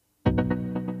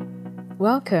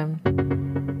Welcome.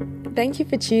 Thank you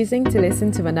for choosing to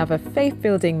listen to another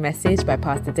faith-building message by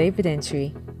Pastor David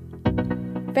Entry.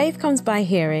 Faith comes by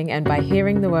hearing, and by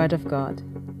hearing the Word of God.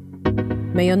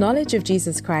 May your knowledge of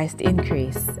Jesus Christ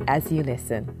increase as you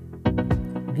listen.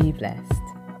 Be blessed.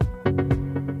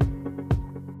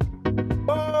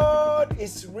 God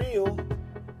is real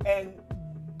and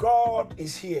God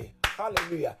is here.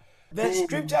 Hallelujah. The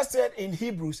scripture said in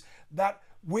Hebrews that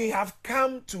we have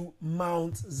come to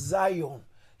Mount Zion.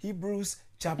 Hebrews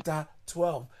chapter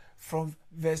 12 from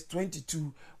verse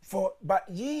 22. But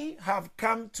ye have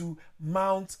come to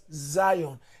Mount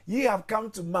Zion. Ye have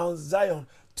come to Mount Zion,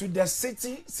 to the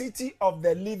city of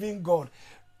the living God,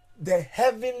 the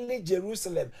heavenly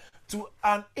Jerusalem, to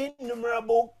an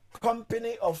innumerable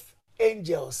company of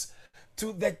angels,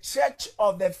 to the church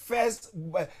of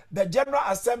the general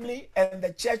assembly and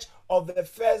the church of the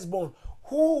firstborn,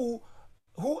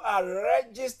 who are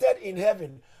registered in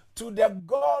heaven, to the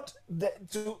God,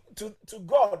 to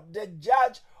God, the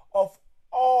judge of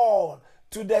all,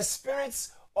 to the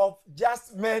spirits of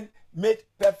just men made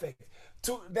perfect,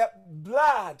 to the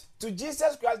blood, to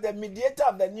Jesus Christ, the mediator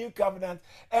of the new covenant,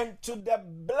 and to the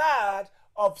blood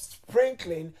of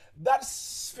sprinkling that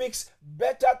speaks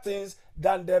better things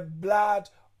than the blood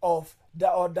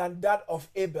than that of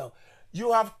Abel.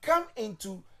 You have come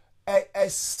into a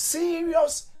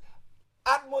serious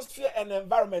atmosphere and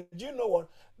environment. Do you know what?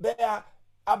 There are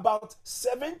about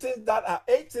 8 things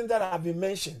that have been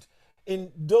mentioned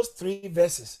in those 3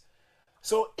 verses.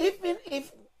 So even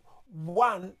if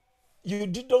one, you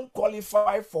didn't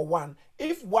qualify for one,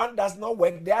 if one does not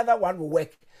work, the other one will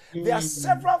work. There are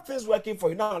several things working for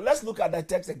you. Now, let's look at the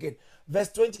text again. Verse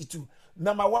 22.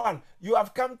 Number 1, you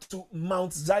have come to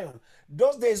Mount Zion.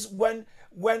 Those days when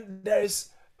there is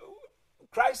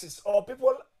crisis or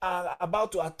people are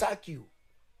about to attack you,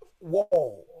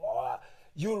 war,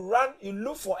 you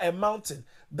look for a mountain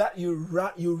that you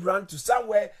run to,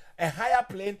 somewhere, a higher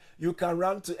plane you can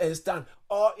run to and stand.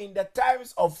 Or in the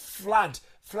times of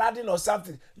flooding or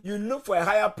something, you look for a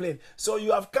higher plane. So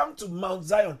you have come to Mount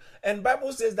Zion, and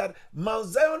Bible says that Mount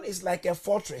Zion is like a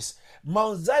fortress.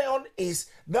 Mount Zion is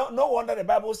no wonder the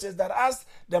Bible says that as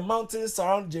the mountains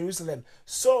surround Jerusalem,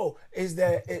 so is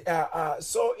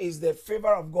the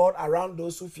favor of God around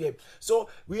those who fear. So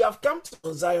we have come to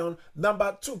Mount Zion.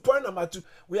 Point number 2,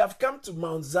 we have come to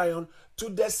Mount Zion, to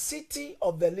the city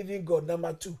of the living God.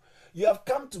 Number 2, you have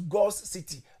come to God's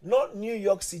city, not New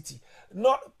York City,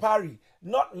 not Paris,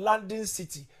 not London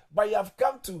City, but you have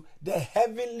come to the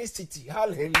heavenly city.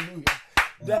 Hallelujah.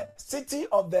 The city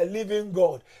of the living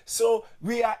God. So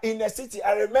we are in a city.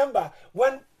 I remember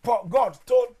when God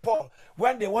told Paul,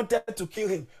 when they wanted to kill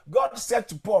him, God said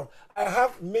to Paul, I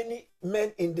have many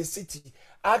men in the city.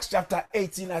 Acts chapter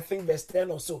 18, I think verse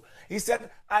 10 or so. He said,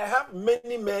 I have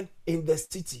many men in the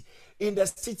city,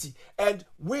 and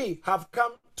we have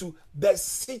come to the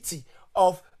city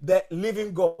of the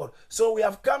living God. So we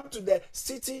have come to the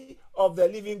city of the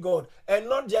living God. And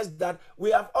not just that,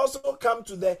 we have also come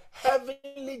to the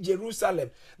heavenly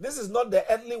Jerusalem. This is not the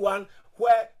earthly one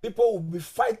where people will be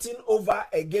fighting over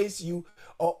against you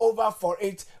or over for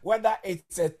it, whether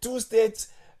it's a two-state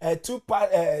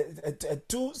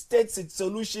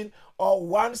solution or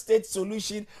one-state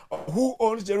solution, or who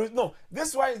owns Jerusalem. No,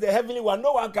 this one is the heavenly one.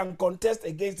 No one can contest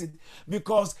against it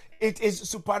because it is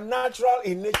supernatural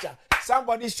in nature.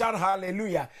 Somebody shout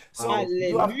hallelujah. So hallelujah.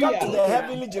 You have come to the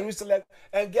heavenly Jerusalem,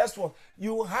 and guess what?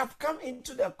 You have come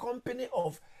into the company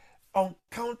of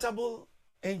uncountable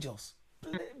angels.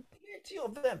 Plenty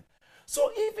of them.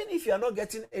 So even if you are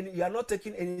not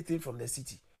taking anything from the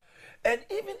city, and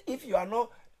even if you are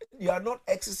not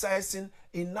exercising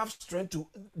enough strength to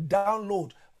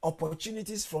download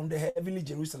opportunities from the heavenly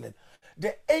Jerusalem,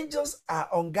 the angels are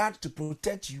on guard to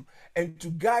protect you and to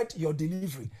guide your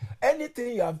delivery.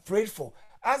 Anything you have prayed for,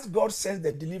 as God sends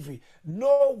the delivery,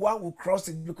 no one will cross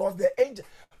it, because the angel,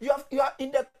 you are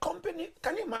in the company.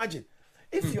 Can you imagine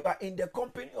if you are in the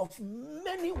company of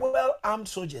many well-armed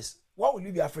soldiers? What will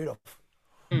you be afraid of?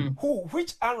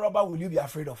 Which armed robber will you be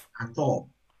afraid of? At all.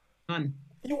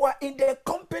 You are in the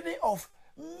company of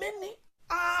many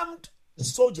armed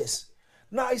soldiers.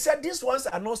 Now, he said these ones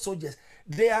are not soldiers.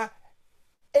 They are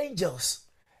angels.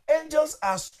 Angels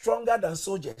are stronger than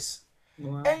soldiers.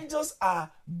 Wow. Angels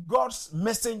are God's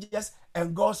messengers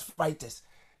and God's fighters.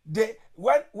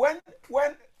 When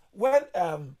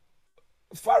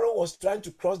Pharaoh was trying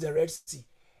to cross the Red Sea,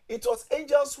 it was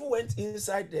angels who went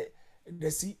inside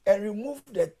the sea and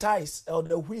removed the ties or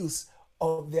the wheels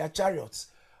of their chariots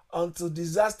until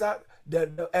disaster,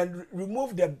 and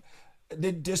removed them.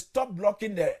 They stopped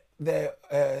blocking the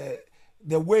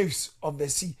waves of the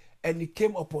sea, and it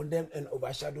came upon them and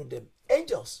overshadowed them.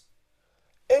 Angels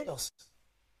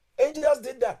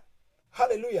did that.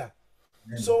 Hallelujah.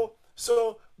 So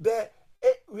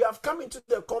we have come into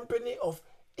the company of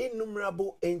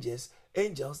innumerable angels,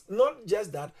 not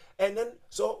just that. And then,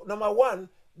 so number one,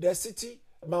 the city,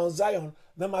 Mount Zion.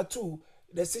 Number two,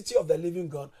 the city of the living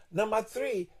God. Number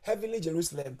three, heavenly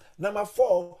Jerusalem. Number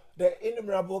four, the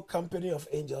innumerable company of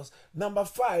angels. Number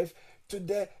five, to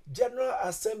the general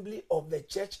assembly of the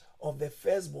church of the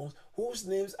firstborn, whose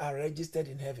names are registered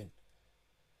in heaven.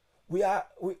 We are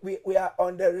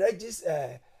on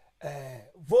the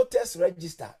voters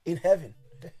register in heaven.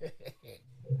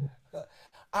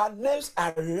 Our names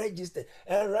are registered,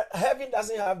 and heaven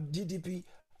doesn't have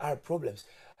GDPR problems.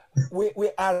 We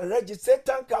are registered.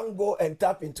 Satan can go and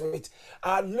tap into it.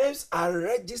 Our names are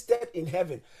registered in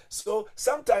heaven. So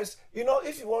sometimes,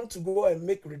 if you want to go and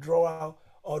make withdrawal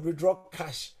or withdraw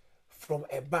cash from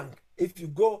a bank, if you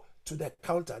go to the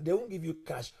counter, they won't give you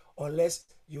cash unless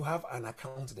you have an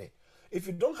account there. If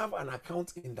you don't have an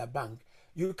account in the bank,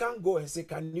 you can't go and say,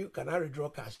 can I withdraw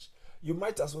cash? You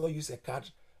might as well use a card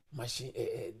machine,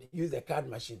 use the card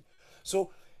machine.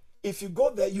 So if you go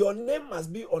there, your name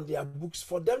must be on their books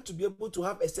for them to be able to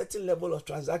have a certain level of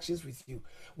transactions with you.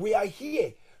 We are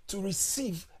here to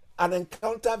receive an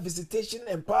encounter, visitation,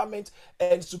 empowerment,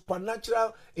 and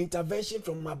supernatural intervention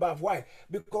from above. Why?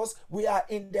 Because we are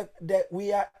in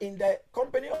the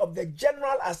company of the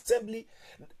General Assembly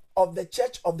of the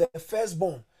Church of the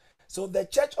Firstborn. So the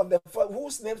church of the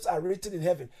whose names are written in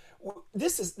heaven.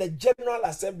 This is the General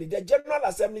Assembly. The General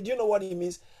Assembly, do you know what it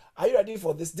means? Are you ready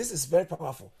for this? This is very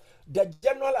powerful. The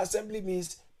General Assembly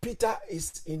means Peter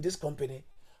is in this company.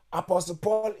 Apostle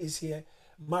Paul is here.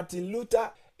 Martin Luther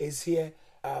is here.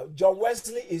 John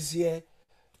Wesley is here.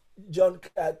 John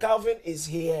Calvin is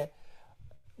here.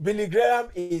 Billy Graham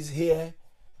is here.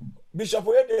 Bishop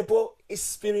Oyedepo, his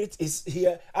spirit is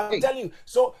here. I'm telling you.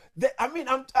 So, I'm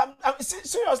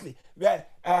seriously.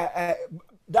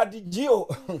 Daddy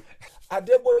Gio,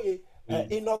 Adeboye,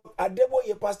 Enoch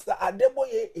Adeboye, Pastor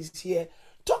Adeboye is here.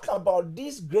 Talk about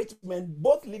these great men,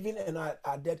 both living and are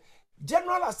dead.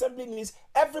 General Assembly means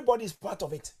everybody is part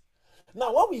of it.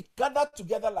 Now, when we gather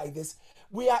together like this,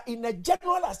 we are in a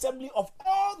general assembly of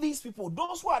all these people,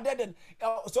 those who are dead. And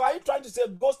so, are you trying to say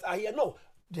ghosts are here? No,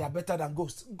 they are better than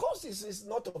ghosts. Ghosts is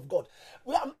not of God.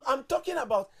 I'm talking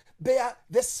about they are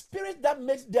the spirit that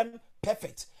makes them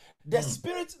perfect. The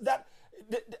spirit that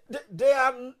they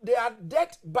are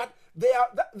dead, but they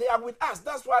are with us.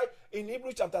 That's why in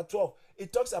Hebrews chapter 12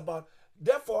 it talks about,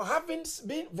 therefore, having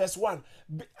been, verse 1,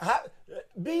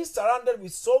 being surrounded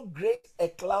with so great a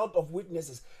cloud of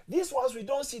witnesses. These ones, we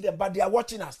don't see them, but they are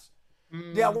watching us.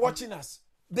 They are watching us.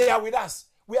 They are with us.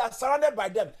 We are surrounded by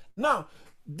them. Now,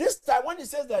 this time when it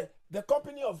says that the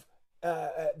company of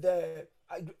the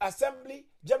assembly,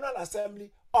 general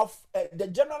assembly of the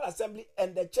general assembly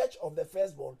and the church of the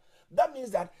firstborn, that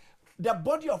means that the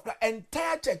body of Christ,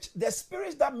 entire church, the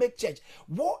spirits that make church,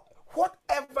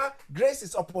 whatever grace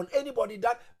is upon anybody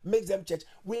that makes them church,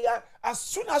 we are, as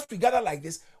soon as we gather like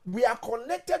this, we are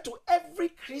connected to every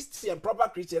Christian, proper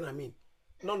Christian,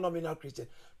 non-nominal Christian,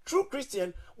 true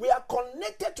Christian. We are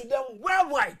connected to them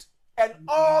worldwide and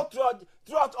all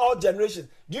throughout all generations.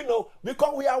 Do you know?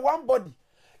 Because we are one body,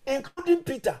 including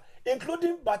Peter,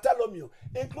 including Bartholomew,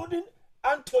 including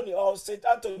Anthony, or Saint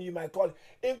Anthony you might call it,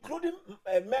 including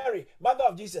Mary, mother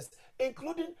of Jesus,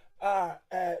 including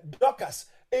Dorcas,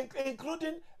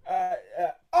 including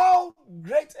all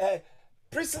great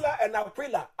Priscilla and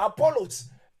Aquila, Apollos,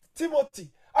 Timothy.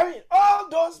 I mean, all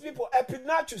those people,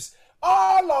 Epignatus,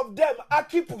 all of them,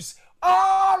 Archippus,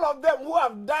 all of them who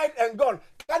have died and gone.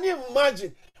 Can you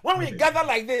imagine? When we gather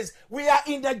like this, we are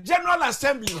in the general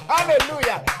assembly.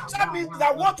 Hallelujah. So that means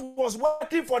that what was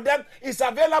working for them is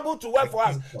available to work for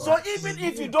us. So even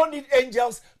if you don't need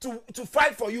angels to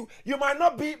fight for you, you might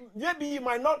not be, maybe you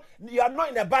are not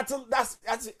in a battle that's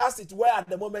as it were at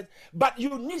the moment, but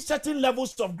you need certain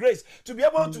levels of grace to be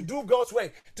able to do God's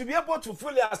work, to be able to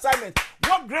fulfill the assignment.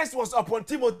 What grace was upon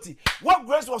Timothy? What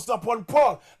grace was upon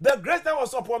Paul? The grace that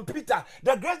was upon Peter,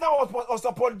 the grace that was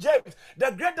upon James,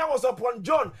 the grace that was upon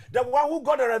John, the one who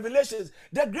got the revelations,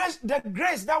 the grace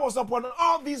that was upon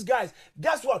all these guys.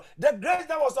 Guess what? The grace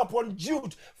that was upon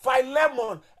Jude,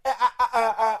 Philemon,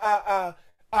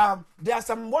 there are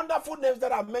some wonderful names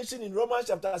that are mentioned in Romans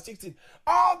chapter 16.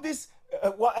 All these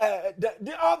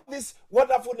all these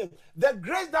wonderful names. The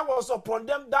grace that was upon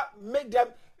them that make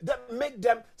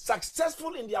them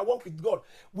successful in their work with God.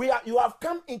 You have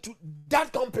come into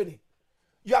that company.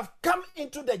 You have come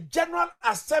into the general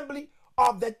assembly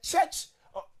of the church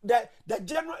the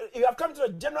general, you have come to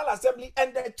the General Assembly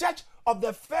and the church of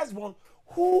the firstborn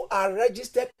who are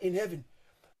registered in heaven.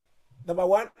 Number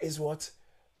 1 is what?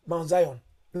 Mount Zion.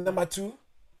 Number 2,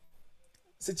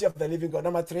 City of the Living God.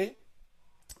 Number 3,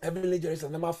 Heavenly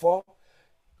Jerusalem. Number 4,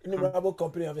 Innumerable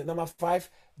Company of the. Number 5,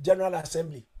 General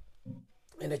Assembly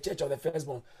and the church of the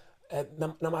firstborn.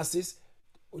 Number 6,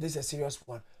 this is a serious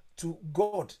one. To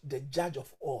God, the judge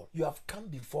of all. You have come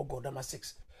before God. Number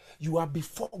 6, you are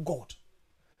before God.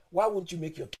 Why won't you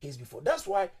make your case before? That's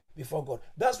why before God.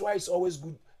 That's why it's always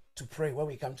good to pray when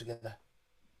we come together.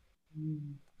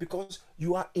 Because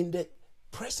you are in the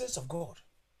presence of God.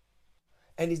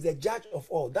 And is the judge of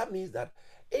all. That means that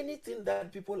anything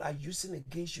that people are using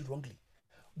against you wrongly,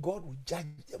 God will judge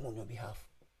them on your behalf.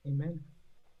 Amen.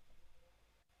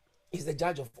 He's the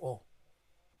judge of all.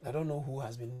 I don't know who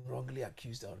has been wrongly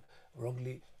accused or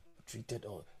wrongly treated,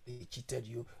 or they cheated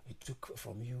you, they took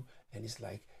from you, and it's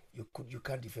like you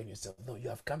can't defend yourself. No, you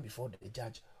have come before the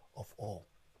judge of all.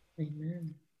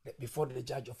 Amen. Before the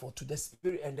judge of all, to the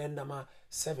spirit. And then number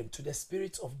 7, to the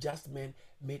spirits of just men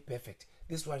made perfect.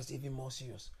 This one is even more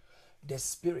serious. The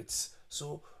spirits.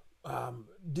 So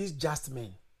these just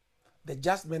men, the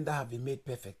just men that have been made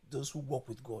perfect, those who walk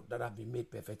with God that have been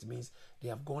made perfect, means they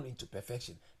have gone into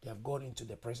perfection. They have gone into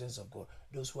the presence of God.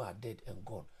 Those who are dead and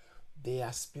gone,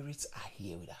 their spirits are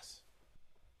here with us.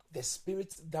 The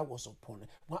spirit that was upon it.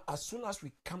 Well, as soon as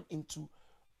we come into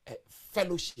a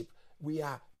fellowship, we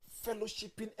are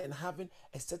fellowshipping and having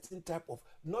a certain type of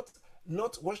not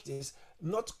watch this,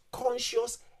 not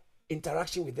conscious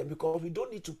interaction with them, because we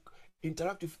don't need to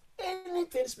interact with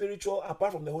anything spiritual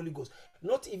apart from the Holy Ghost.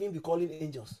 Not even be calling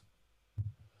angels.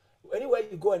 Anywhere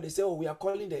you go and they say, oh, we are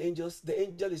calling the angels, the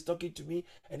angel is talking to me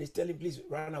and is telling, please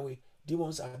run away.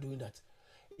 Demons are doing that.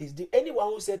 Is anyone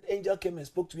who said angel came and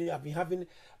spoke to me? I've been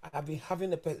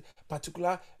having a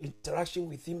particular interaction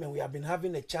with him, and we have been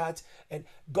having a chat, and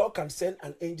God can send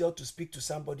an angel to speak to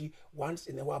somebody once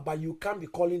in a while, but you can't be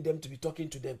calling them to be talking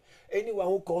to them. Anyone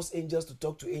who calls angels to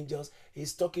talk to angels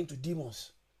is talking to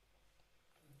demons.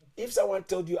 If someone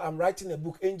told you, I'm writing a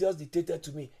book, angels dictated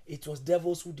to me, it was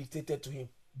devils who dictated to him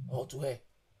or to her.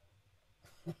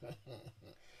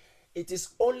 It is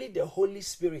only the Holy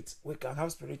Spirit we can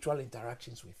have spiritual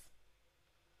interactions with.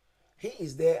 He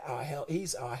is there, our help. He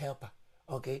is our helper.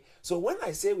 Okay. So when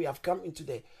I say we have come into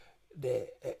to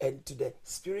the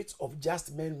spirits of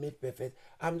just men made perfect,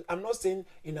 I'm not saying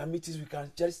in our meetings we can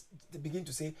just begin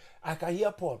to say, I can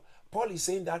hear Paul. Paul is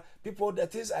saying that the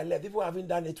things I left, people haven't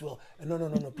done it well.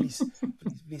 No, please.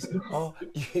 Or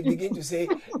you begin to say,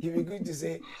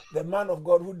 the man of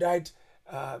God who died,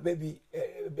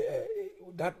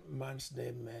 that man's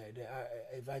name, the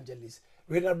evangelist,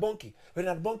 Renard Bonnke.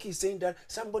 Renard Bonnke is saying that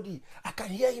I can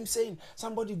hear him saying,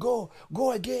 somebody go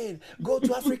again, go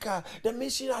to Africa, the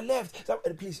mission I left.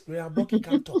 Please, Renard Bonnke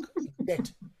can't talk, he's dead.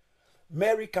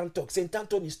 Mary can't talk. St.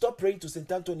 Anthony, stop praying to St.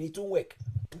 Anthony, it won't work.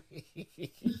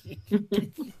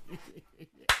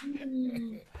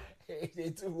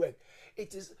 It won't work.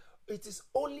 It is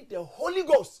only the Holy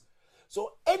Ghost.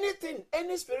 So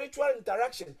any spiritual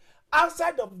interaction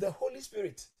outside of the Holy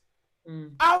Spirit,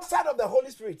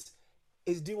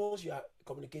 is demons you are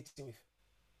communicating with.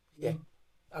 Yeah,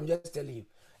 I'm just telling you,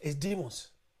 it's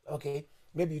demons. Okay,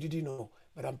 maybe you didn't know,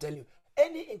 but I'm telling you,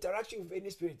 any interaction with any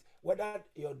spirit, whether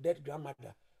your dead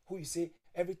grandmother, who you say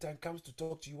every time comes to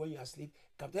talk to you when you are asleep,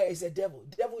 it's a devil.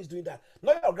 The devil is doing that.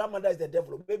 Not your grandmother is the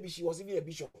devil. Maybe she was even a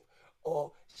bishop,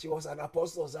 or she was an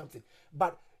apostle or something.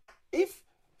 But if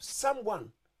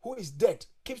someone who is dead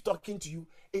keeps talking to you,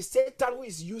 it's Satan who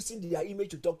is using their image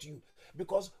to talk to you.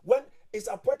 Because when it's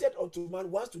appointed unto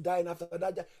man once to die, and after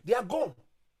that, they are gone.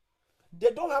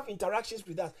 They don't have interactions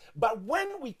with us. But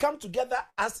when we come together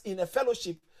as in a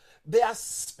fellowship, they are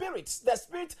spirits. The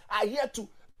spirits are here to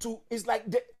it's like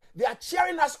they are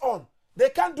cheering us on. They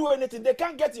can't do anything. They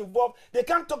can't get involved. They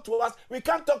can't talk to us. We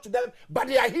can't talk to them, but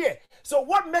they are here. So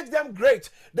what makes them great?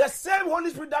 The same Holy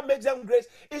Spirit that makes them great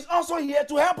is also here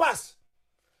to help us.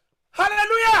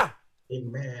 Hallelujah.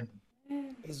 Amen.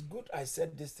 It's good I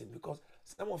said this thing, because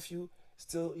some of you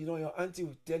still, your auntie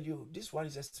will tell you, this one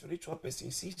is a spiritual person.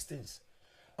 He sees things.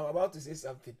 I'm about to say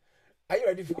something. Are you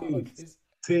ready for this?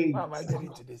 How am I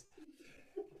getting to this?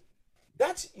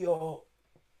 That's your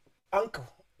uncle.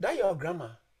 That's your grandma.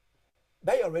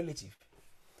 That's your relative.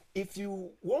 If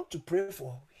you want to pray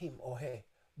for him or her,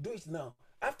 do it now.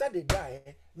 After they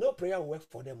die, no prayer will work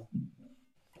for them.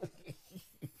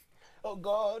 Oh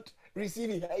God, receive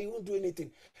it. You won't do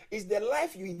anything. It's the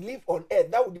life you live on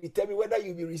earth that will determine whether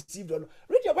you'll be received or not.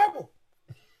 Read your Bible.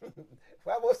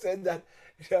 Bible said that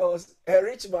there was a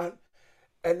rich man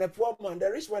And the poor man, the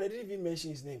rich man, they didn't even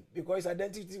mention his name because his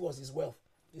identity was his wealth,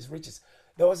 his riches.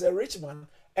 There was a rich man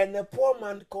and a poor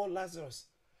man called Lazarus.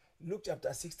 Luke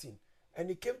chapter 16. And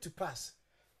it came to pass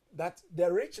that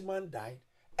the rich man died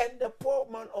and the poor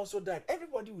man also died.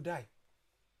 Everybody will die.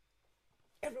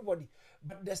 Everybody.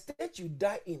 But the state you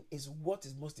die in is what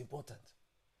is most important.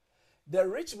 The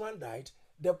rich man died.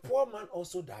 The poor man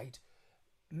also died.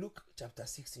 Luke chapter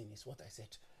 16 is what I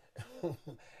said.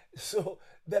 So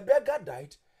the beggar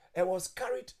died and was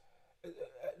carried.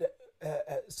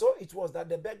 So it was that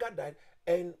the beggar died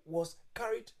and was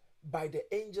carried by the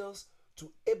angels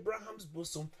to Abraham's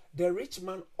bosom. The rich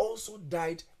man also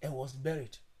died and was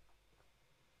buried.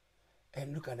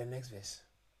 And look at the next verse.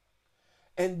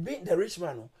 And being the rich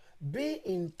man, being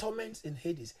in torments in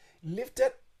Hades,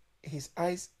 lifted his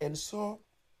eyes and saw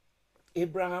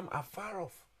Abraham afar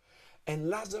off and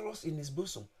Lazarus in his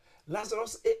bosom.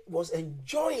 Lazarus was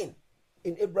enjoying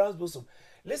in Abraham's bosom.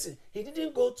 Listen, he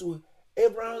didn't go to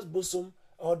Abraham's bosom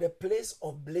or the place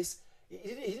of bliss.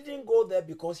 He didn't go there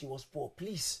because he was poor.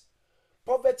 Please.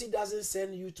 Poverty doesn't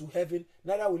send you to heaven,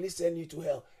 neither will it send you to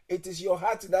hell. It is your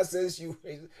heart that sends you.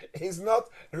 It's not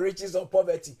riches or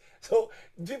poverty. So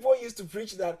people used to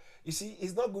preach that, you see,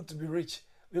 it's not good to be rich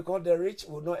because the rich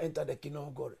will not enter the kingdom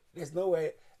of God. There's no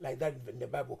way like that in the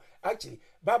Bible. Actually,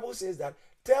 Bible says that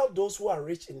tell those who are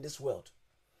rich in this world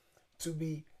to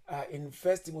be in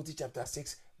 1 Timothy chapter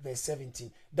 6 verse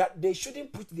 17 that they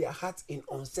shouldn't put their hearts in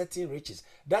uncertain riches.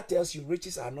 That tells you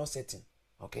riches are not certain.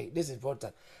 Okay, this is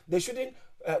important. They shouldn't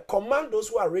command those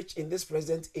who are rich in this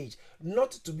present age not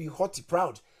to be haughty,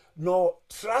 proud, nor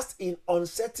trust in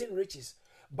uncertain riches.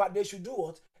 But they should do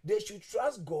what? They should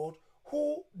trust God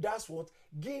who does what?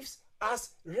 Gives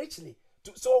us richly.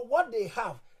 So what they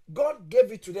have, God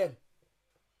gave it to them.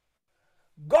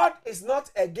 God is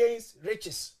not against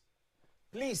riches.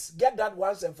 Please get that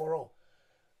once and for all.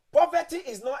 Poverty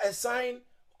is not a sign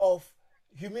of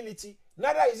humility.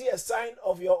 Neither is it a sign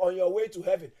of you're on your way to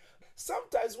heaven.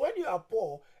 Sometimes when you are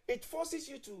poor, it forces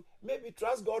you to maybe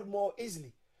trust God more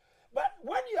easily. But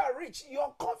when you are rich,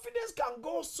 your confidence can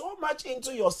go so much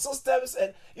into your systems.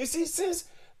 And you see, since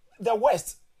the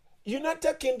West,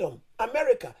 United Kingdom,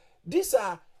 America, these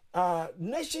are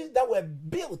nations that were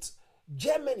built.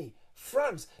 Germany,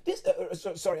 France,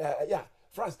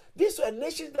 France. These were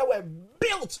nations that were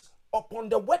built upon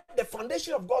the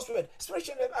foundation of God's word,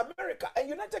 especially America and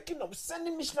United Kingdom,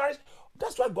 sending missionaries.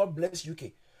 That's why God bless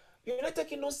UK. United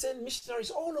Kingdom send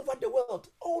missionaries all over the world,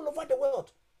 all over the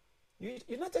world.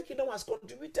 United Kingdom has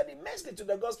contributed immensely to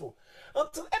the gospel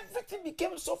until everything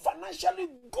became so financially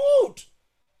good.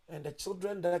 And the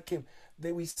children that came,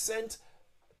 we sent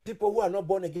people who are not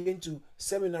born again to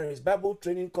seminaries, Bible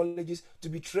training colleges to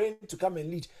be trained to come and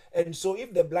lead. And so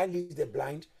if the blind lead the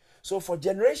blind, so for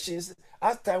generations,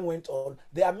 as time went on,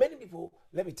 there are many people,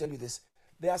 let me tell you this,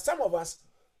 there are some of us,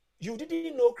 you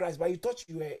didn't know Christ, but you thought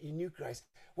you knew Christ.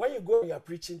 When you go and you are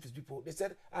preaching to people, they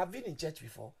said, I've been in church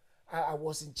before. I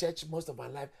was in church most of my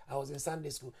life. I was in Sunday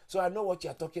school. So I know what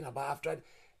you are talking about. After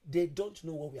they don't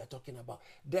know what we are talking about.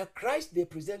 The Christ they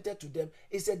presented to them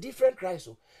is a different Christ.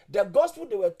 So the gospel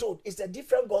they were told is a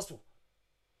different gospel.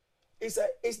 It's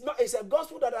a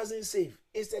gospel that doesn't save.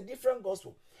 It's a different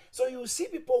gospel. So you see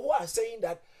people who are saying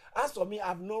that, as for me,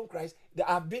 I've known Christ, that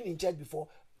I've been in church before,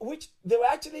 which they were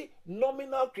actually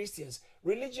nominal Christians,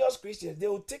 religious Christians. They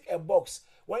will tick a box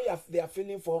when they are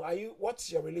filling for,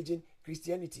 what's your religion?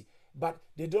 Christianity. But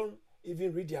they don't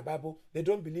even read their Bible. They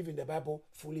don't believe in the Bible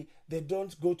fully. They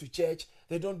don't go to church.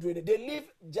 They don't do it. They live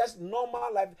just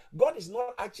normal life. God is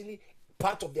not actually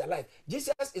part of their life.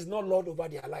 Jesus is not Lord over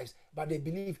their lives, but they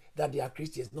believe that they are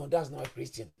Christians. No, that's not a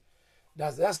Christian.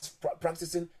 That's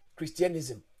practicing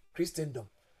Christendom,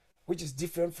 which is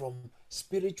different from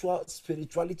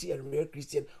spirituality and real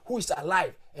Christian who is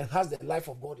alive and has the life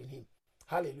of God in him.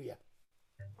 Hallelujah.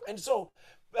 And so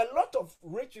a lot of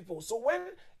rich people, so when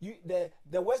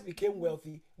the West became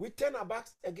wealthy, we turn our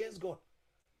backs against God.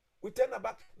 We turn our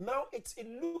back. Now it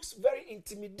looks very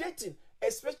intimidating,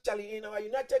 especially in our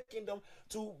United Kingdom,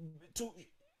 to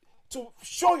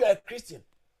show you're a Christian.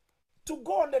 To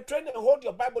go on the train and hold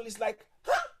your Bible is like,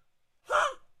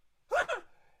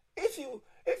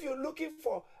 If you're looking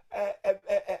for a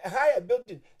higher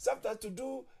building, sometimes to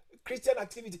do Christian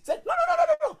activity, say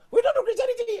no, we don't do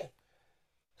Christianity here.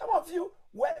 Some of you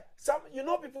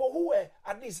people who were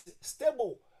at least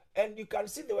stable, and you can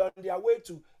see they were on their way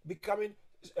to becoming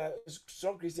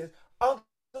strong Christians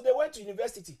until they went to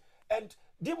university, and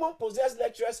demon-possessed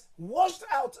lecturers washed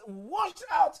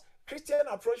out Christian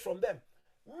approach from them.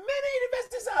 Many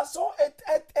universities are so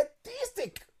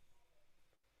atheistic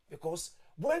because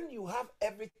When you have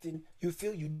everything, you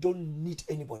feel you don't need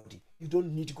anybody. You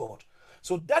don't need God.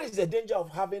 So that is the danger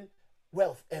of having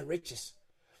wealth and riches.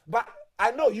 But I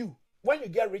know you, when you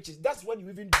get riches, that's when you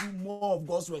even do more of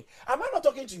God's work. Am I not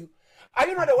talking to you? Are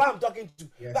you not the one I'm talking to?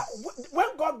 Yes. That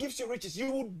when God gives you riches,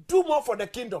 you will do more for the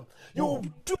kingdom. You will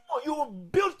do more. You will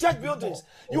build church buildings.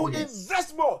 You will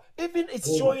invest more. Even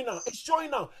it's showing now. It's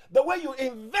showing now. The way you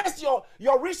invest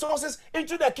your resources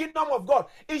into the kingdom of God,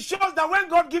 it shows that when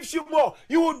God gives you more,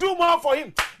 you will do more for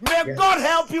Him. May God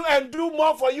help you and do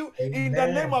more for you in the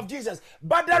name of Jesus.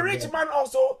 But the rich man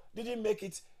also didn't make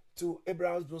it to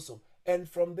Abraham's bosom. And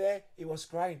from there, he was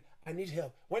crying, I need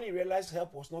help. When he realized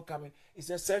help was not coming, he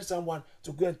said, send someone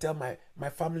to go and tell my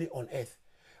family on earth.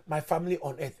 My family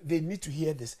on earth. They need to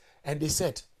hear this. And they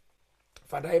said,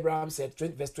 Father Abraham said,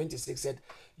 verse 26 said,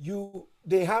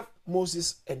 they have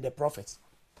Moses and the prophets.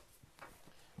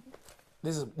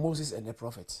 This is Moses and the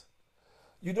prophets.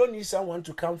 You don't need someone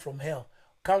to come from hell,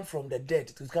 come from the dead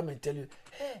to come and tell you,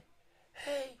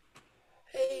 hey,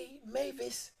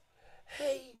 Mavis,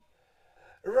 hey,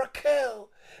 Raquel,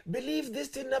 believe this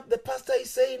thing up the pastor is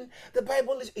saying. The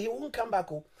Bible is, he won't come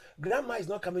back. Oh, grandma is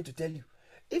not coming to tell you.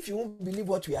 If you won't believe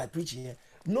what we are preaching here,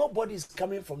 nobody is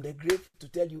coming from the grave to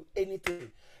tell you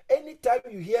anything. Anytime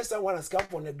you hear someone has come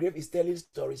from the grave is telling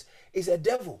stories, it's a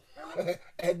devil.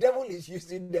 A devil is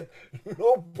using them.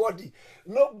 Nobody.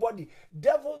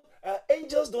 Devil,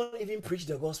 angels don't even preach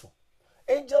the gospel.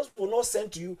 Angels will not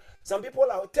send to you. Some people,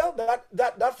 I'll tell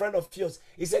that friend of yours,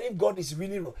 he said, if God is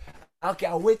really real, okay,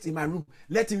 I'll wait in my room.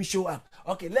 Let him show up.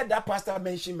 Okay, let that pastor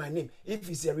mention my name. If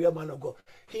he's a real man of God,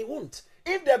 he won't.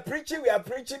 If the preaching we are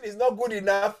preaching is not good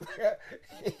enough,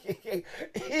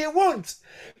 he won't.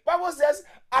 Bible says,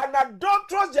 an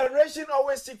adulterous generation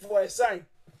always seek for a sign.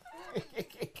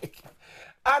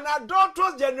 An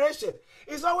adulterous generation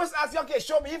is always asking, okay,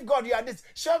 show me if God you are this.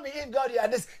 Show me if God you are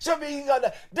this. Show me if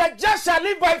God. The just shall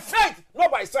live by faith,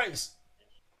 not by signs.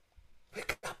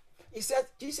 Wake up. He said,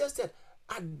 Jesus said,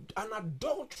 an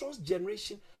adulterous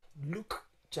generation.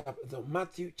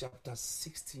 Matthew chapter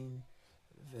 16,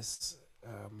 verse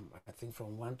I think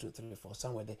from 1 to 3 or 4,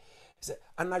 somewhere there. He said,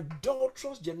 an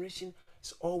adulterous generation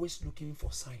is always looking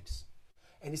for signs.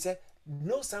 And he said,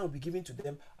 no sign will be given to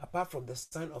them apart from the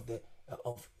sign of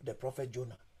the prophet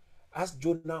Jonah. As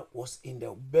Jonah was in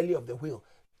the belly of the whale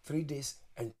 3 days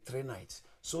and 3 nights,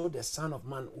 so the Son of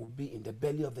Man will be in the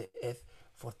belly of the earth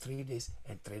for 3 days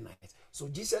and 3 nights. So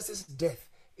Jesus' death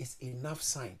is enough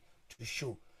sign to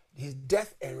show his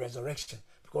death and resurrection,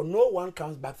 because no one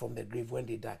comes back from the grave when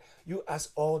they die. You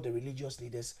ask all the religious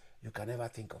leaders you can ever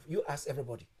think of. You ask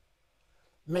everybody.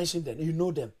 Mention them. You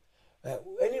know them.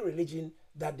 Any religion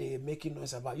that they're making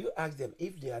noise about, you ask them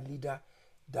if their leader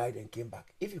died and came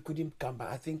back. If you couldn't come back,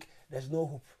 I think there's no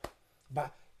hope.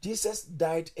 But Jesus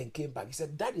died and came back. He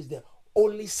said that is the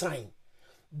only sign.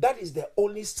 That is the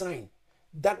only sign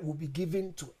that will be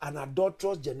given to an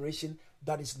adulterous generation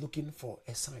that is looking for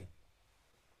a sign.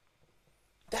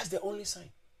 That's the only sign.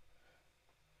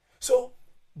 So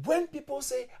when people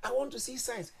say, I want to see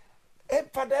signs,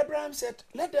 Father Abraham said,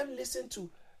 let them listen to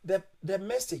the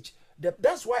message.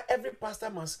 That's why every pastor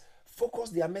must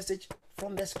focus their message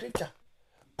from the scripture.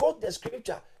 Quote the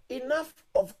scripture. Enough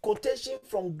of quotation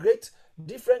from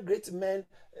different great men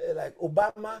like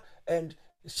Obama and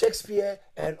Shakespeare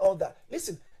and all that.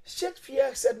 Listen,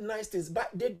 Shakespeare said nice things, but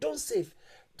they don't save.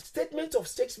 Statements of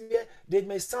Shakespeare, they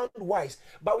may sound wise,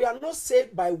 but we are not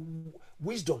saved by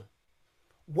wisdom,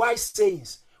 wise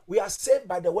sayings. We are saved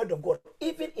by the word of God.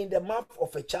 Even in the mouth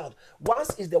of a child,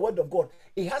 once is the word of God,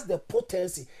 it has the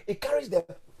potency, it carries the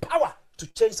power to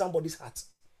change somebody's heart.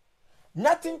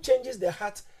 Nothing changes the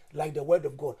heart like the word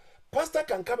of God. Pastor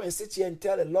can come and sit here and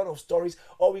tell a lot of stories,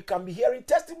 or we can be hearing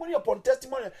testimony upon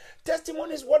testimony.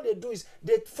 Testimonies, what they do is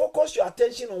they focus your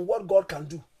attention on what God can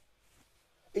do.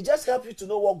 It just helps you to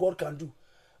know what God can do.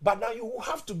 But now you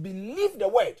have to believe the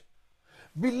word.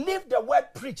 Believe the word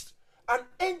preached. An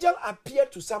angel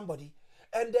appeared to somebody,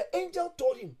 and the angel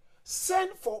told him,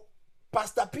 send for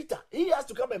Pastor Peter. He has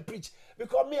to come and preach,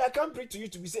 because me, I can't preach to you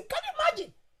to be saved. Can you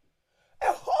imagine?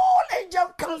 A whole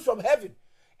angel comes from heaven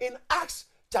in Acts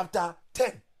chapter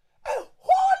 10. A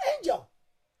whole angel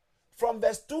from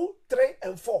verse 2, 3,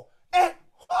 and 4. A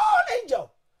whole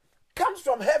angel comes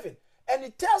from heaven, and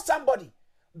he tells somebody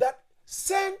that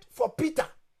send for Peter.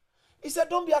 He said,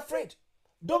 don't be afraid.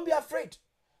 Don't be afraid.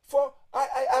 For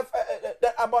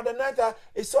about the night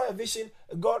I saw a vision,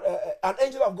 God, an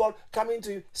angel of God coming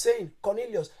to you saying,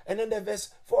 Cornelius. And then the verse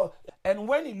 4. And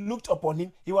when he looked upon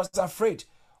him, he was afraid.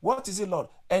 What is it, Lord?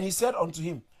 And he said unto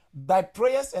him, thy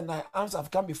prayers and thy alms have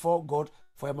come before God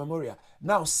for a memorial.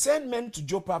 Now send men to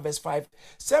Joppa, verse 5.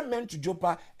 Send men to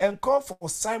Joppa and call for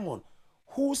Simon,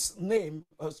 whose name,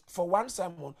 for one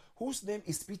Simon, whose name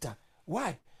is Peter.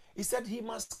 Why? He said he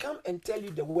must come and tell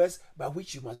you the words by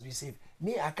which you must be saved.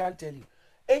 Me, I can't tell you.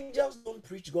 Angels don't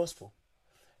preach gospel.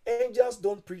 Angels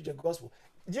don't preach the gospel.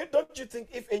 Don't you think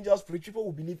if angels preach, people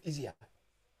will believe easier?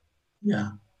 Yeah.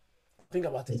 Think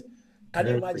about it. Can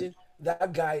you imagine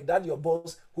that guy, that your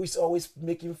boss, who is always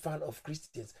making fun of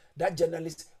Christians, that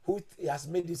journalist who has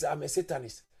made this, I'm a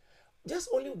Satanist. Just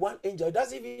only one angel, it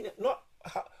doesn't even, not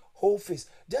whole face,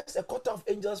 just a quarter of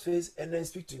angel's face, and then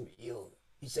speak to him.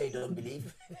 You say you don't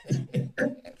believe?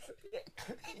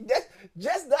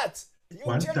 just that. You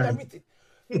One change time. everything.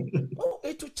 Oh,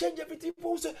 it will change everything.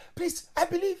 People say, please, I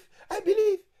believe.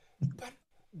 But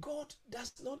God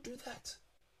does not do that.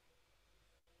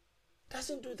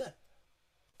 Doesn't do that.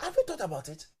 Have you thought about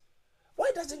it?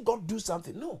 Why doesn't God do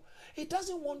something? No, He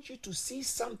doesn't want you to see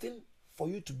something for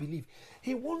you to believe.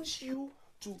 He wants you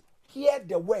to hear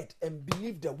the word and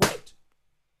believe the word.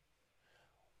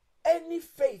 Any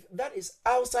faith that is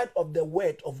outside of the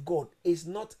word of God is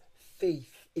not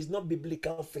faith, is not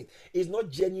biblical faith, is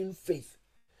not genuine faith.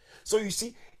 So you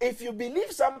see, if you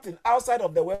believe something outside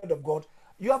of the word of God,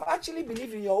 you have actually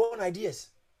believed in your own ideas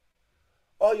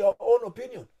or your own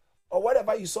opinion or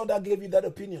whatever you saw that gave you that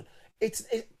opinion. It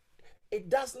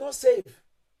does not save.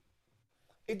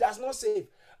 It does not save.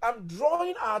 I'm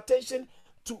drawing our attention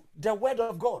to the word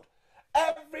of God.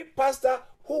 Every pastor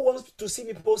who wants to see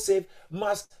people saved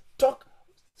must talk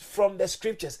from the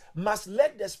scriptures, must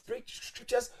let the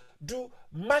scriptures do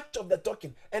much of the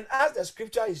talking. And as the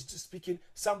scripture is speaking,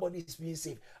 somebody is being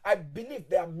saved. I believe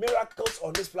there are miracles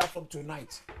on this platform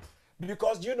tonight.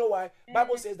 Because you know why?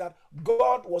 Bible says that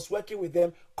God was working with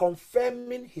them,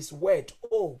 confirming his word.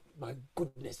 Oh my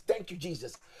goodness. Thank you,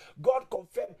 Jesus. God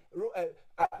confirmed,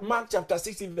 Mark chapter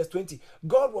 16 verse 20.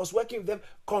 God was working with them,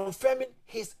 confirming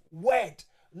his word,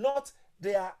 not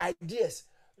their ideas,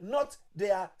 not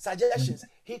their suggestions.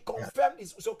 He confirmed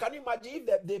his. So can you imagine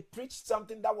if they preached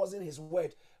something that wasn't his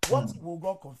word? What will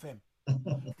God confirm?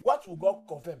 What will God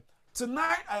confirm?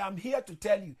 Tonight, I am here to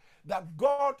tell you that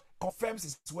God confirms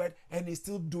his word and is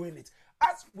still doing it.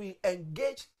 As we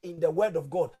engage in the word of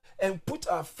God and put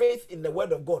our faith in the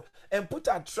word of God and put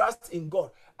our trust in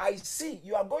God, I see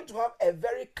you are going to have a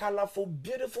very colorful,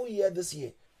 beautiful year this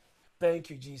year. Thank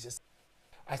you, Jesus.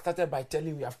 I started by telling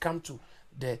you we have come to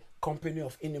the company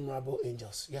of innumerable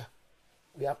angels. Yeah.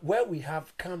 Where we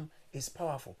have come is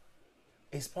powerful.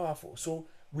 It's powerful. So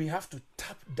we have to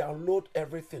download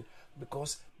everything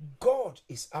because God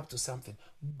is up to something.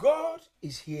 God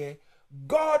is here.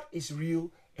 God is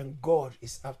real. And God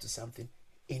is up to something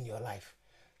in your life.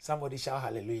 Somebody shout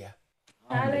hallelujah.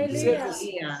 Hallelujah.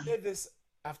 Say this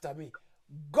after me.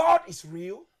 God is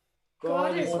real.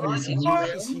 God is God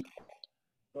is here.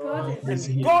 God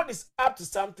And God is up to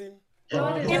something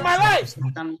God in my life.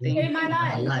 in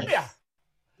my life.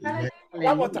 Yeah.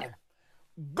 One more time.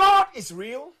 God is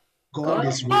real. God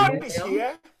is real. God is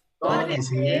here. God is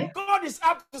here. God is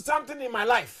up to something in my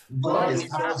life. God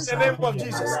is up to In the name of something in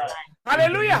Jesus. my life.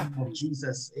 Hallelujah. In the name of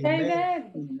Jesus.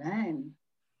 Amen. Amen.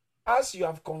 As you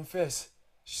have confessed,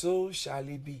 so shall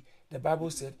it be. The Bible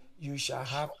said, you shall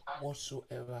have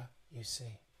whatsoever you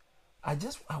say. I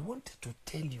wanted to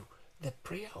tell you the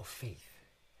prayer of faith.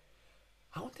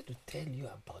 I wanted to tell you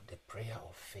about the prayer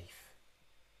of faith.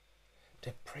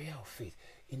 The prayer of faith.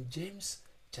 In James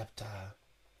chapter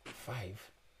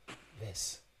 5,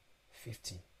 verse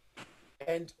 15.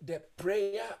 And the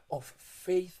prayer of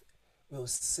faith will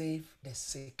save the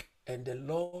sick, and the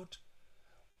Lord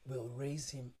will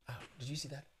raise him up. Did you see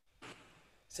that? It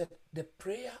said the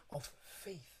prayer of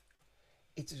faith,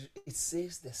 it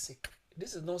saves the sick.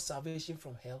 This is not salvation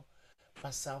from hell,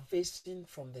 but salvation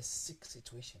from the sick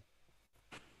situation.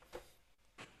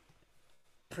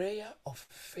 Prayer of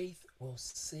faith will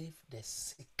save the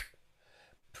sick.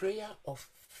 Prayer of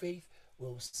faith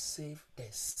will save the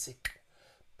sick.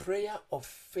 Prayer of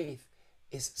faith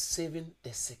is saving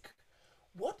the sick.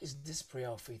 What is this prayer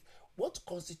of faith? What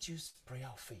constitutes prayer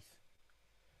of faith?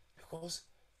 Because,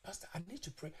 Pastor, I need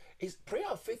to pray. Prayer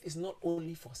of faith is not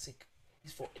only for sick,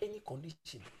 it's for any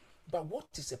condition. But what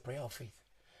is a prayer of faith?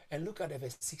 And look at the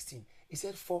verse 16. It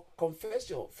said, for confess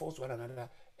your faults one another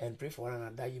and pray for one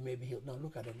another that you may be healed. Now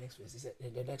look at the next verse. He said,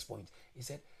 the next point. He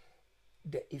said,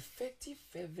 the effective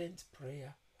fervent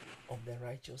prayer of the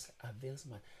righteous avails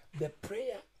much. The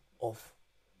prayer of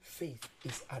faith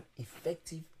is an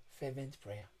effective fervent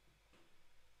prayer.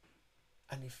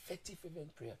 An effective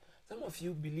fervent prayer. Some of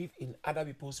you believe in other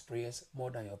people's prayers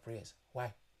more than your prayers.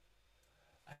 Why?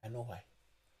 I know why.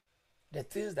 The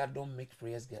things that don't make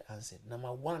prayers get answered,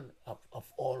 number one of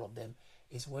all of them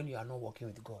is when you are not working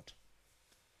with God.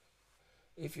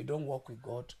 If you don't work with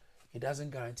God, He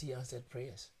doesn't guarantee answered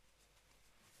prayers.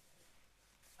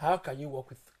 How can you work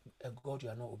with a God you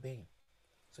are not obeying?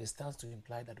 So it stands to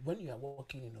imply that when you are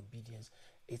walking in obedience,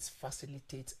 it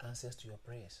facilitates answers to your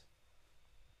prayers.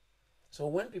 So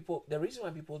the reason why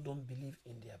people don't believe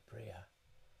in their prayer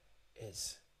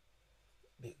is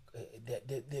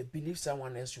they believe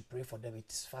someone else should pray for them.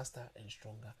 It's faster and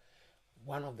stronger.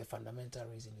 One of the fundamental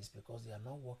reasons is because they are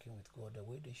not working with God the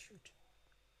way they should.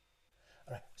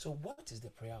 All right. So what is the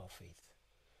prayer of faith?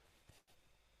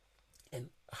 And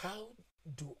how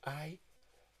do I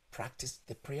practice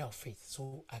the prayer of faith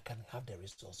so I can have the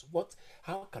results?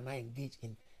 How can I engage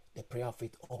in the prayer of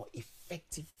faith or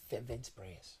effective fervent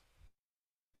prayers?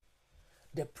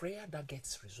 The prayer that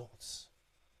gets results.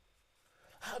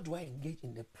 How do I engage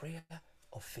in the prayer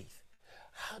of faith?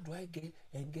 How do I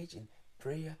engage in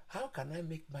prayer? How can I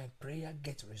make my prayer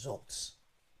get results?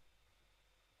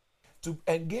 To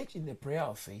engage in the prayer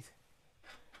of faith,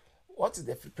 what is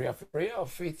the prayer of faith? Prayer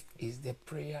of faith is the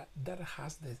prayer that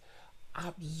has the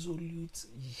absolute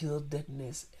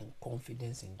yieldedness and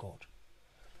confidence in God.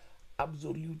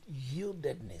 Absolute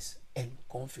yieldedness and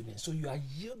confidence. So you are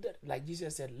yielded, like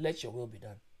Jesus said, let your will be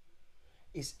done.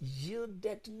 It's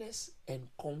yieldedness and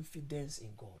confidence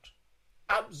in God.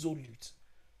 Absolute.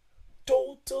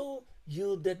 Total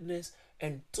yieldedness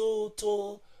and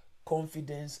total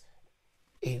confidence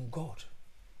in God.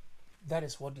 That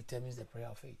is what determines the prayer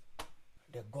of faith.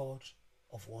 The God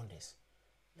of wonders.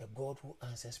 The God who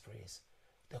answers prayers.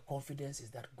 The confidence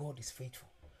is that God is faithful.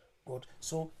 God.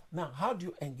 So now, how do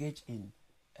you engage in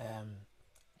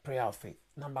prayer of faith?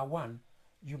 Number one,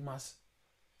 you must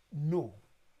know.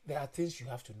 There are things you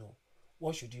have to know.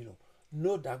 What should you know?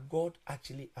 Know that God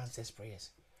actually answers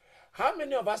prayers. How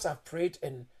many of us have prayed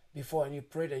and you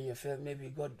prayed and you felt maybe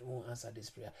God won't answer this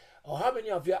prayer? Or how many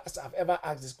of you have ever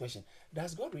asked this question?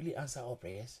 Does God really answer all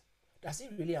prayers? Does He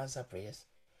really answer prayers?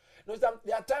 No,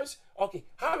 there are times, okay,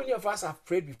 how many of us have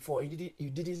prayed before and you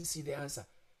didn't see the answer?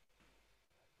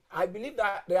 I believe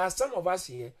that there are some of us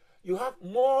here, you have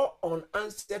more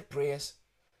unanswered prayers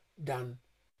than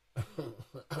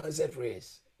answered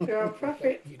prayers. You're a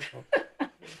prophet. You know.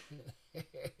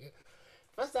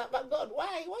 Pastor, but God,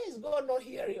 why is God not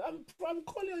hearing? I'm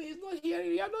calling you, He's not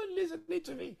hearing. You're not listening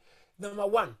to me. Number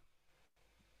one,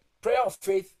 prayer of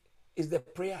faith is the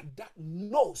prayer that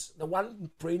knows, the one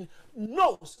praying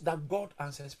knows that God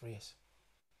answers prayers.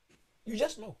 You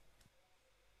just know.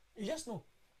 You just know.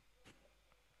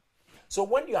 So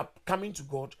when you are coming to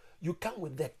God, you come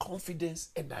with the confidence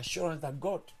and the assurance that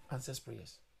God answers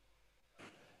prayers.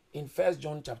 In 1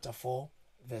 John chapter 4,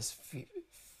 verse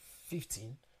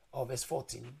 15, or verse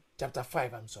 14, chapter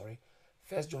 5,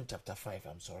 1 John chapter 5,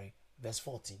 verse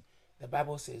 14, the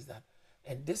Bible says that,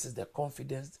 and this is the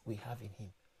confidence we have in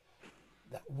Him,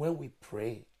 that when we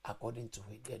pray according to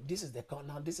it, this is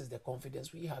the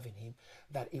confidence we have in Him,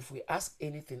 that if we ask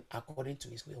anything according to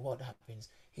His will, what happens?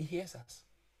 He hears us.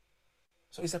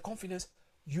 So it's a confidence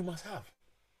you must have.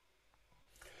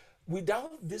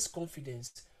 Without this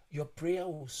confidence, your prayer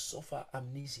will suffer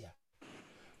amnesia.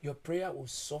 Your prayer will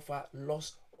suffer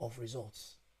loss of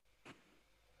results.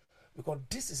 Because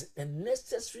this is a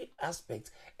necessary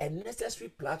aspect, a necessary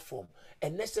platform, a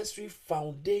necessary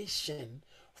foundation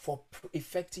for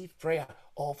effective prayer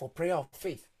or for prayer of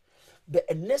faith. The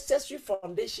necessary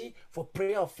foundation for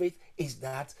prayer of faith is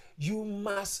that you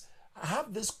must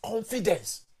have this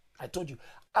confidence. I told you,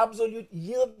 absolute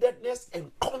yieldedness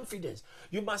and confidence.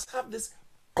 You must have this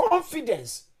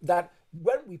confidence that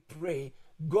when we pray,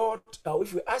 God,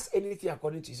 if we ask anything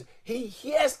according to His, He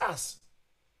hears us.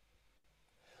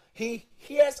 He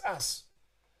hears us.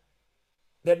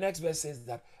 The next verse says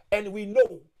that, and we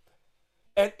know.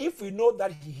 And if we know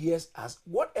that He hears us,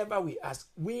 whatever we ask,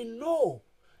 we know.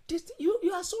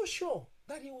 You are so sure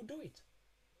that He will do it.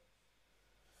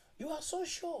 You are so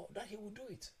sure that He will do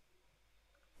it.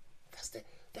 That's the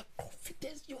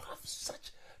confidence. You have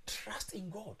such trust in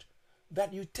God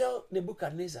that you tell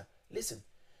Nebuchadnezzar, listen,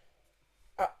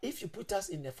 if you put us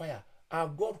in the fire, our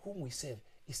God whom we serve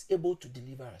is able to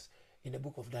deliver us, in the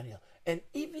book of Daniel. And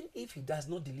even if He does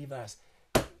not deliver us,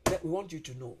 we want you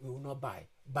to know we will not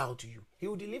bow to you. He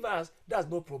will deliver us. That's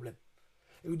no problem.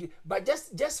 But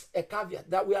just a caveat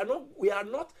that we are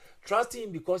not trusting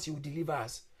Him because He will deliver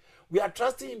us. We are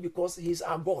trusting Him because He's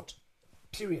our God.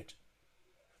 Period.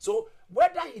 So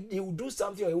whether He will do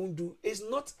something or He won't do,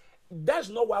 that's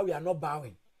not why we are not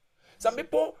bowing. Some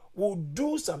people will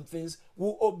do some things,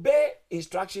 will obey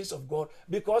instructions of God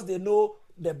because they know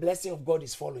the blessing of God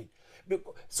is following.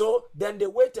 So then they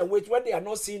wait and wait. When they are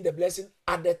not seeing the blessing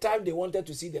at the time they wanted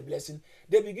to see the blessing,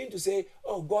 they begin to say,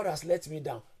 oh, God has let me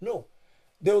down. No.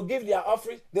 They will give their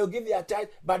offering, they will give their tithe,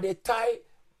 but they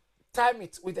time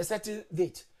it with a certain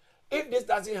date. If this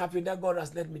doesn't happen, then God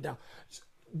has let me down.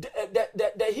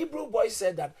 The Hebrew boy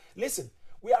said that, listen,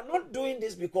 we are not doing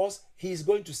this because he is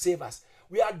going to save us.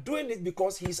 We are doing it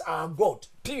because he is our God,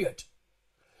 period.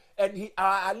 And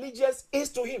our allegiance is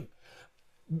to him.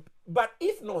 But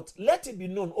if not, let it be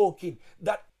known, O king,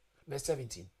 that, verse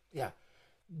 17, yeah,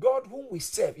 God whom we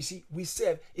serve, you see, we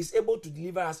serve, is able to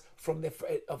deliver us from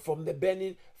the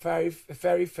burning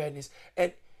fiery furnace,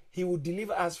 and he will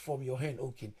deliver us from your hand,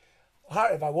 O king.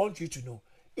 However, I want you to know,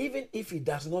 even if he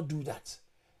does not do that,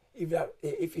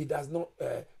 if he does not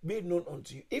be known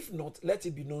unto you, if not, let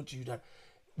it be known to you that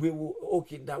we will, O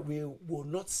king, that we will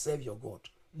not serve your God.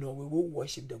 No, we will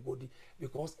worship the God,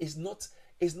 because it's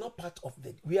not part of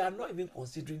the. We are not even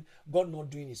considering God not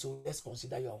doing it. So let's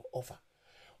consider your offer.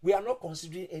 We are not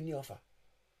considering any offer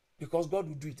because God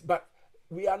will do it. But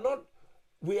we are not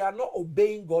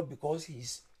obeying God because He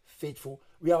is faithful.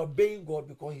 We are obeying God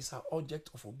because He's our object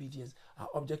of obedience, our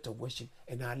object of worship,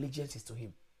 and our allegiance is to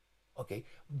Him. Okay,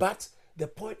 but the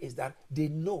point is that they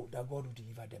know that God will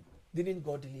deliver them. Didn't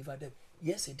God deliver them?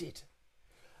 Yes, He did.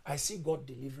 I see God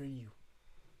delivering you.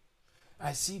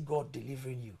 I see God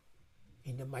delivering you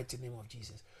in the mighty name of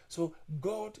Jesus. So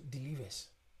God delivers.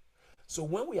 So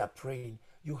when we are praying,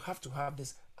 you have to have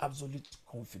this absolute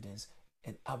confidence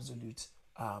and absolute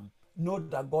know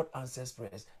that God answers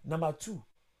prayers. Number 2,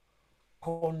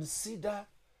 consider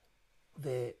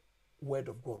the word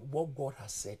of God, what God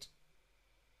has said.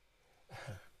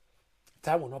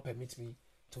 Time will not permit me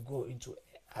to go into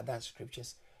other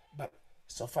scriptures, but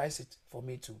suffice it for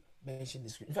me to mention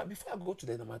this. In fact, before I go to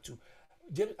the number 2,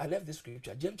 James, I left this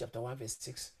scripture, James chapter 1, verse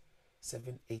 6,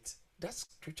 7, 8. That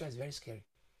scripture is very scary.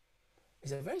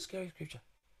 It's a very scary scripture.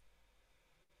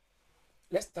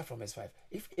 Let's start from verse 5.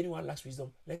 If anyone lacks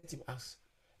wisdom, let him ask.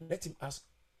 Let him ask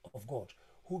of God,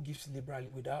 who gives liberally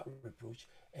without reproach,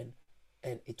 and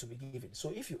it will be given.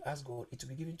 So if you ask God, it will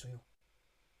be given to you.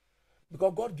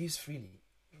 Because God gives freely.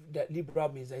 That liberal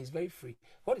means that He's very free.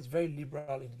 God is very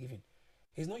liberal in giving.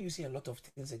 He's not using a lot of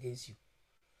things against you.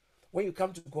 When you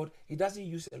come to God, He doesn't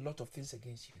use a lot of things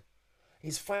against you.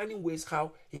 He's finding ways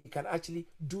how He can actually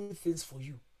do things for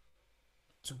you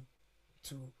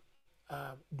to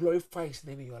glorify His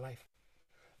name in your life.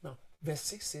 Now, verse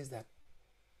 6 says that,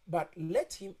 but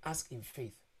let him ask in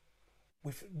faith,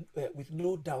 with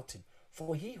no doubting.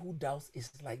 For he who doubts is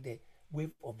like the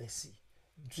wave of the sea,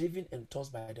 driven and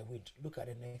tossed by the wind. Look at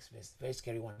the next verse, very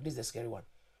scary one. This is the scary one.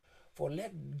 For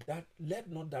let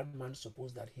not that man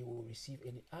suppose that he will receive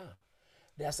any.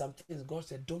 There are some things God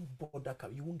said, don't bother,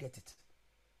 you won't get it.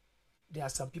 There are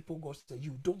some people God said,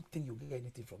 you don't think you'll get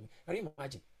anything from me. Can you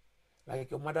imagine?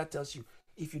 Like your mother tells you,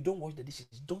 if you don't wash the dishes,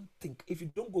 don't think. If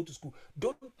you don't go to school,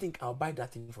 don't think I'll buy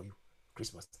that thing for you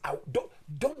Christmas.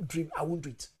 Don't dream I won't do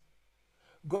it.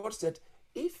 God said,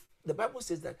 if the Bible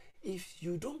says that if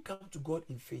you don't come to God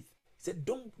in faith, He said,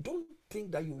 don't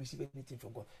think that you receive anything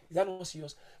from God. Is that not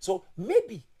serious? So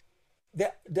maybe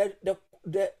the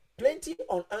plenty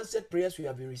unanswered prayers we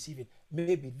have been receiving,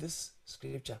 maybe this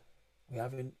scripture we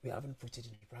haven't put it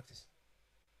into practice.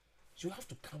 You have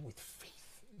to come with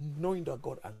faith, knowing that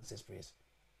God answers prayers.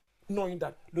 Knowing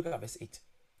that, look at verse 8,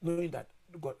 knowing that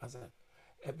God answers.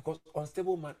 Because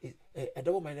unstable man is a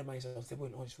double-minded man is unstable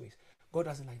in all his ways. God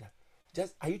doesn't like that.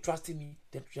 Just, are you trusting me?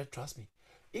 Then just trust me.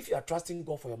 If you are trusting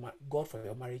God for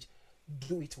your marriage,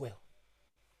 do it well.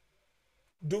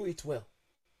 Do it well.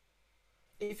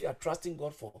 If you are trusting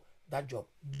God for that job,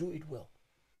 do it well.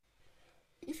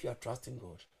 If you are trusting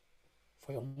God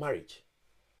for your marriage,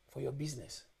 for your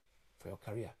business, for your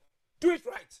career, do it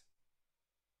right.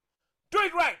 Do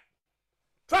it right.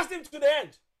 Trust Him to the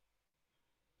end.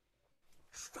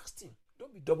 Trust Him.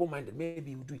 Don't be double-minded.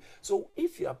 Maybe you do it. So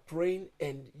if you are praying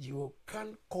and you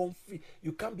can't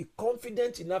be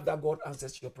confident enough that God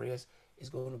answers your prayers, it's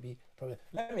going to be a problem.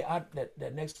 Let me add the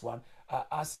next one.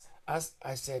 As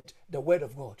I said, the word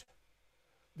of God.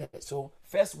 So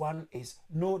first one is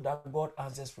know that God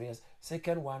answers prayers.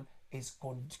 Second one is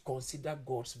consider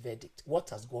God's verdict. What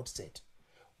has God said?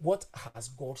 What has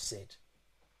God said?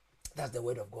 That's the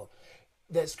word of God.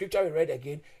 The scripture we read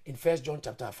again in 1 John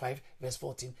chapter 5, verse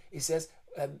 14, it says,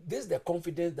 this is the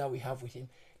confidence that we have with Him,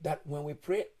 that when we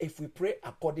pray, if we pray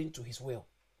according to His will,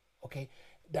 okay,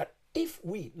 that if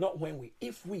we,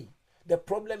 the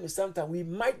problem is sometimes we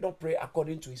might not pray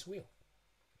according to His will.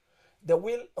 The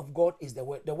will of God is the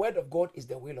word of God is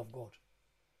the will of God.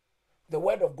 The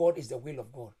word of God is the will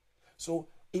of God. So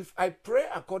if I pray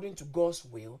according to God's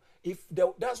will,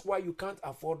 that's why you can't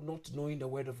afford not knowing the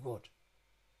word of God.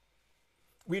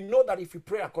 We know that if we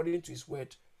pray according to his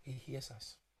word, he hears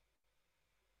us.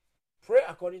 Pray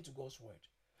according to God's word.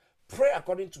 Pray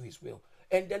according to his will.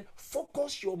 And then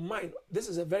focus your mind. This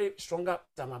is a very stronger,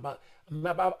 I'm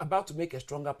about to make a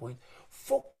stronger point.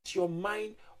 Focus your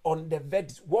mind on the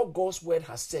verdict, what God's word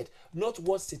has said, not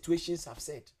what situations have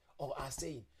said or are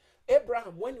saying.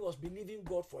 Abraham, when he was believing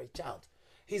God for a child,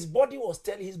 his body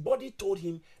told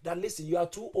him that, listen, you are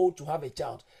too old to have a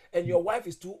child, and your wife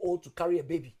is too old to carry a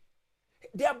baby.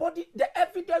 Their body, the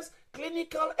evidence,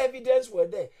 clinical evidence were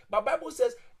there. But Bible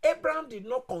says Abraham did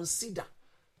not consider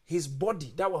his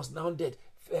body that was now dead.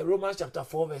 Romans chapter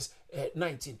 4 verse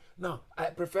 19. Now, I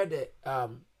prefer the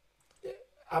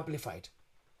Amplified.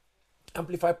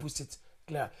 Amplified puts it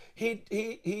clear. He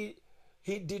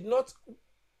did not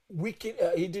weaken.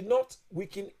 He did not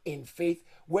weaken in faith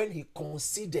when he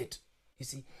considered. You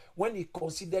see, when he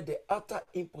considered the utter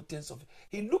impotence of it.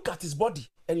 He looked at his body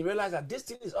and he realized that this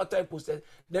thing is utter impotence.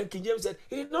 Then King James said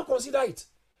he did not consider it.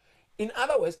 In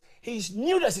other words, he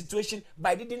knew the situation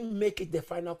but didn't make it the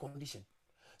final condition.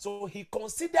 So he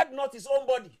considered not his own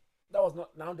body that was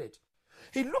not now dead.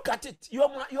 He looked at it. You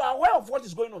are aware of what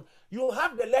is going on. You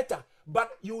have the letter, but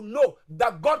you know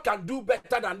that God can do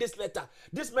better than this letter.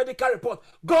 This medical report,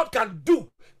 God can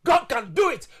do. God can do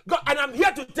it. God, and I'm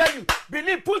here to tell you,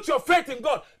 believe, put your faith in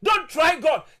God. Don't try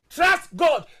God. Trust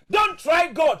God. Don't try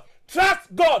God.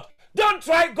 Trust God. Don't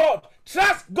try God.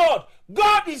 Trust God.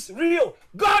 God is real.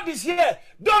 God is here.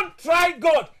 Don't try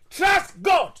God. Trust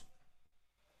God.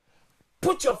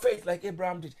 Put your faith like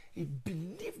Abraham did. He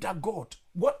believed that God,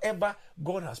 whatever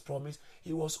God has promised,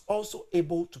 he was also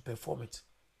able to perform it.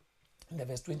 In the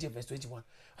verse 20 and verse 21,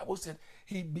 I was said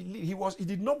he believed, he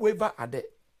did not waver at the,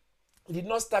 he did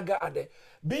not stagger at the,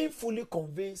 being fully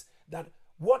convinced that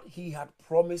what he had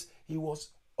promised, he was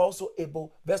also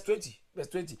able. Verse 20,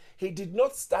 he did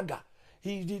not stagger,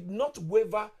 he did not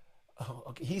waver,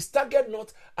 he staggered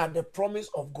not at the promise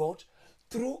of God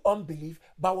through unbelief,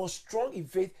 but was strong in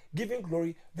faith, giving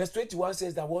glory. Verse 21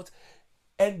 says that what?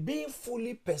 And being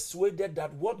fully persuaded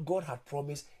that what God had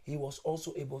promised, he was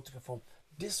also able to perform.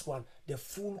 This one, the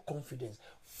full confidence,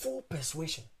 full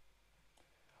persuasion,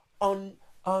 on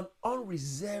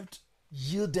unreserved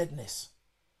yieldedness,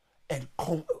 and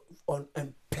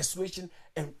persuasion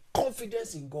and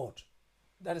confidence in God.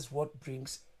 That is what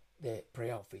brings the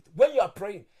prayer of faith. When you are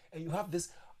praying and you have this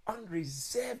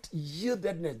unreserved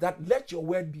yieldedness, that let your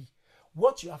word be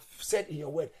what you have said in your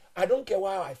word. I don't care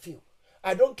how I feel.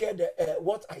 I don't care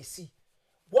what I see.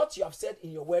 What you have said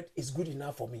in your word is good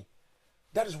enough for me.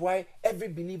 That is why every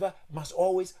believer must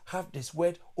always have this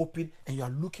word open and you are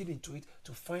looking into it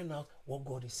to find out what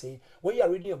God is saying. When you are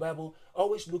reading your Bible,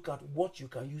 always look at what you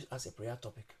can use as a prayer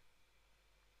topic.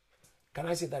 Can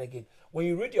I say that again? When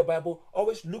you read your Bible,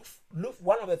 always look.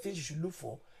 One of the things you should look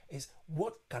for is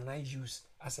what can I use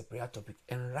as a prayer topic,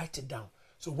 and write it down.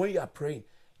 So when you are praying,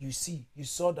 you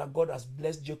saw that God has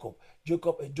blessed Jacob.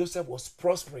 Joseph was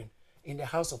prospering in the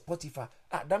house of Potiphar.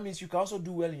 That means you can also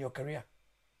do well in your career.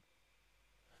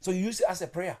 So you use it as a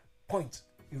prayer point.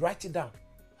 You write it down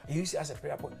and use it as a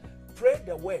prayer point. Pray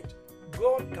the word.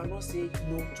 God cannot say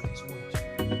no to his word.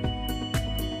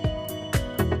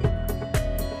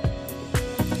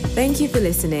 Thank you for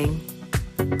listening.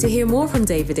 To hear more from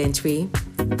David Entry,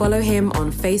 follow him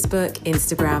on Facebook,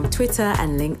 Instagram, Twitter,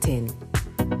 and LinkedIn.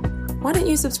 Why don't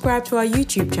you subscribe to our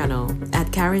YouTube channel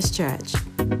at Charis Church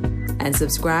and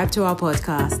subscribe to our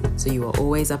podcast so you are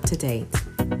always up to date.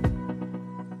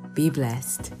 Be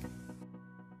blessed.